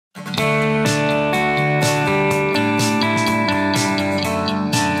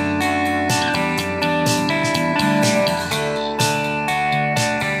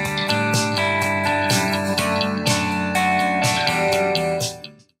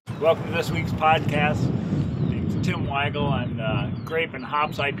Welcome to this week's podcast. My name's Tim Weigel. I'm the grape and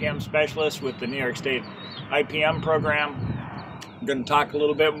hops IPM specialist with the New York State IPM program. I'm going to talk a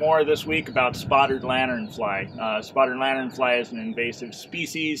little bit more this week about spotted lanternfly. Spotted lanternfly is an invasive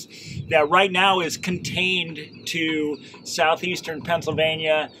species that right now is contained to southeastern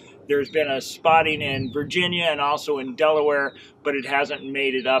Pennsylvania. There's been a spotting in Virginia and also in Delaware, but it hasn't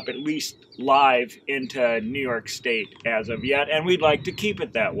made it up, at least live, into New York State as of yet, and we'd like to keep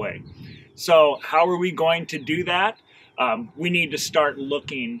it that way. So how are we going to do that? We need to start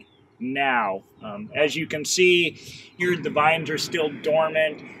looking now. As you can see, here the vines are still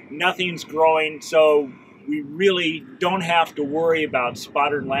dormant, nothing's growing, so we really don't have to worry about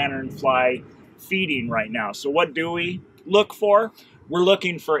spotted lanternfly feeding right now. So what do we look for? We're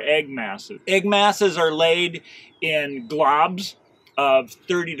looking for egg masses. Egg masses are laid in globs of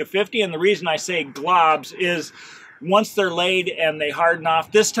 30 to 50, and the reason I say globs is once they're laid and they harden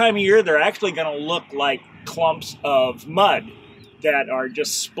off, this time of year they're actually going to look like clumps of mud that are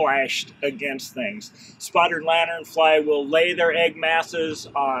just splashed against things. Spotted lanternfly will lay their egg masses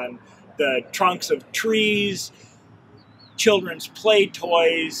on the trunks of trees, children's play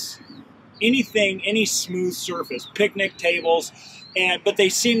toys, anything, any smooth surface, picnic tables, but they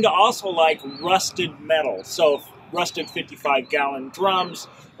seem to also like rusted metal. So rusted 55-gallon drums.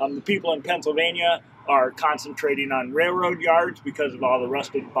 The people in Pennsylvania are concentrating on railroad yards because of all the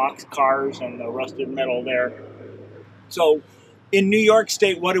rusted box cars and the rusted metal there. So in New York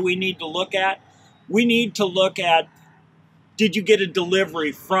State, what do we need to look at? We need to look at, did you get a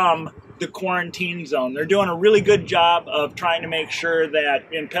delivery from the quarantine zone? They're doing a really good job of trying to make sure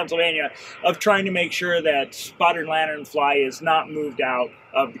that, in Pennsylvania, of trying to make sure that spotted lanternfly is not moved out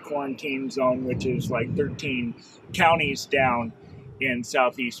of the quarantine zone, which is like 13 counties down in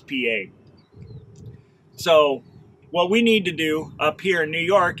southeast PA. So what we need to do up here in New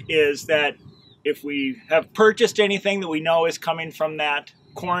York is that if we have purchased anything that we know is coming from that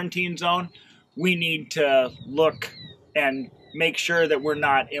quarantine zone, we need to look and make sure that we're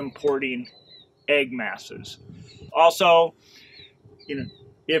not importing egg masses. Also,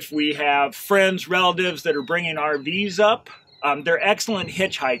 if we have friends, relatives that are bringing RVs up, they're excellent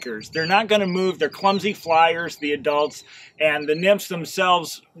hitchhikers. They're not going to move. They're clumsy flyers, the adults, and the nymphs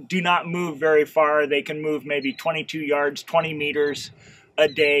themselves do not move very far. They can move maybe 22 yards, 20 meters a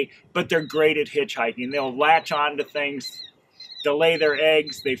day, but they're great at hitchhiking. They'll latch onto things. They'll lay their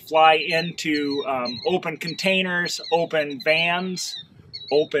eggs, they fly into open containers, open vans,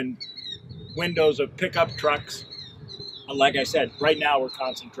 open windows of pickup trucks. And like I said, right now we're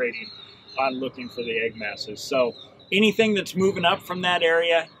concentrating on looking for the egg masses. So anything that's moving up from that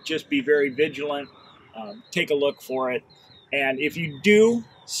area, just be very vigilant, take a look for it. And if you do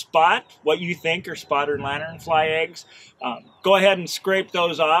spot what you think are spotted lanternfly eggs, go ahead and scrape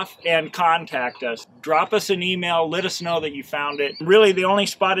those off and contact us. Drop us an email, let us know that you found it. Really, the only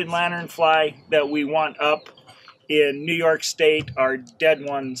spotted lanternfly that we want up in New York State are dead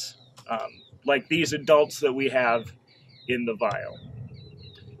ones, like these adults that we have in the vial.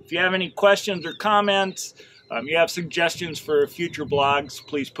 If you have any questions or comments, you have suggestions for future blogs,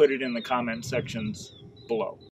 please put it in the comment sections below.